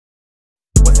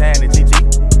tan and TT.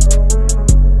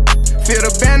 Fill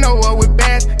the bando up with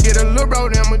bags, get a little bro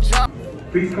them a job.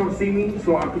 Please come see me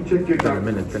so I can check your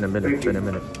documents. In a minute. In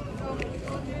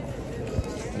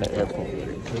the airport.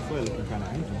 This way looking kind of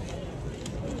empty.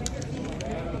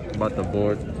 About the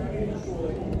board.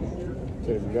 So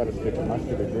we gotta stick to my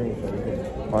stick of green. So we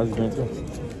can... Mine's green too.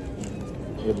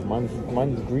 Yeah, but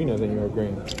mine's greener than your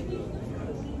green.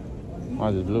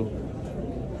 Mine's is blue.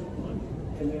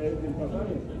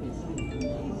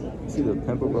 See the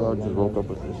pimple, bro? I just woke up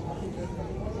with this.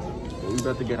 We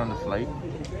about to get on the flight.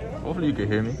 Hopefully you can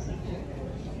hear me.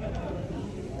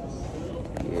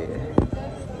 Yeah.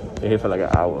 We're here for like an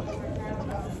hour.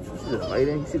 See the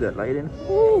lighting? You see that lighting?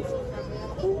 Woo!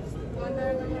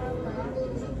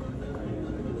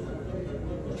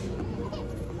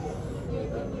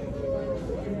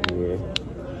 Yeah.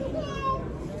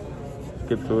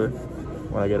 Skip to it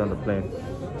when I get on the plane.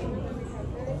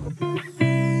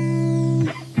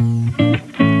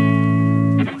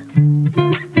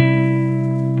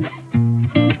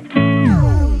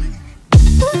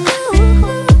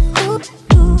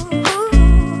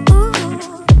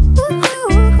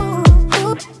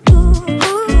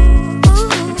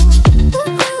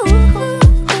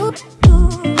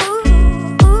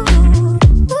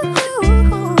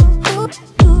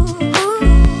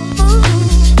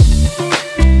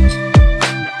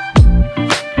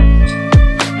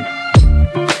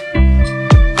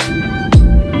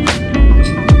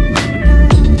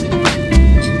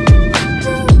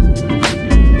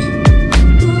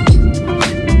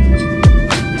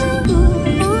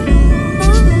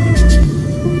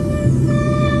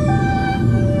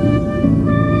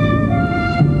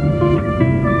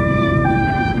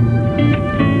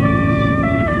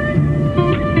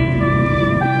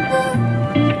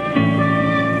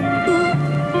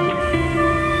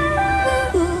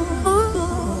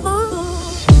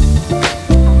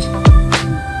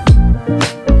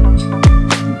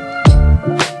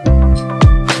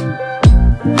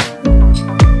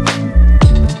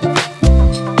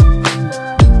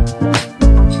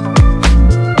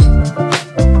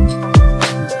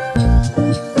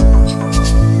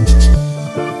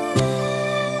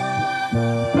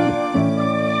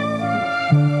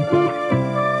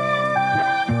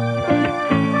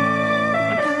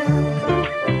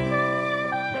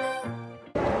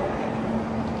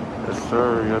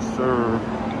 Yes sir.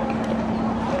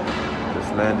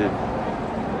 Just landed.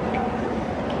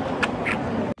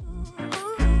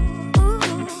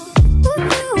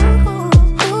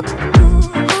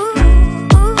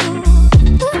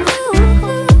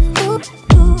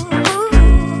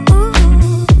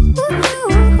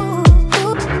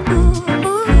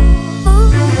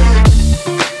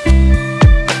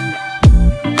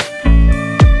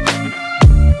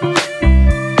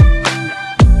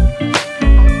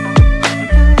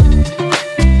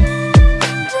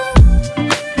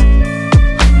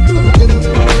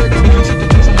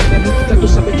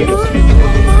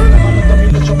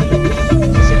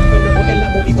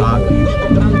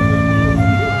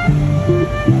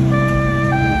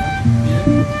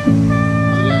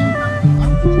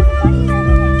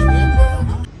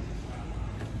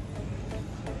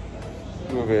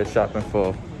 We're over here shopping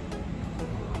for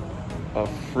a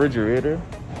refrigerator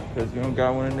because you don't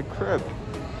got one in the crib.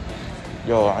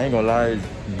 Yo, I ain't gonna lie, it's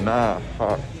mad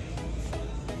hot.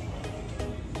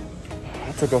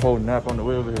 I took a whole nap on the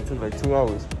way over here. It took like 2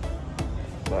 hours.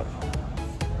 But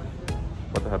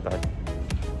what the heck back?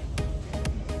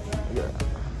 Yeah.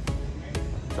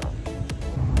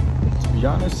 To be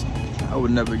honest, I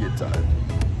would never get tired.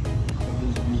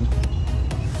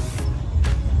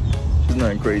 It's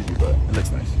nothing crazy, but it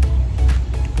looks nice.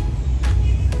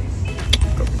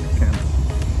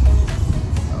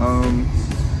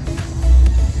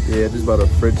 Yeah, just bought a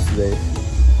fridge today. I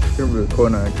can't really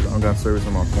record now because I don't got service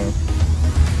on my phone.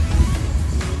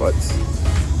 But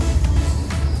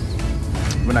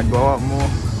when I go out more,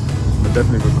 I'll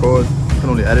definitely record. I can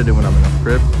only edit it when I'm in a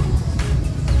crib.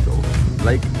 So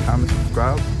like, comment,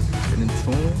 subscribe, get in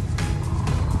tune.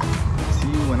 See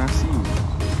you when I see you.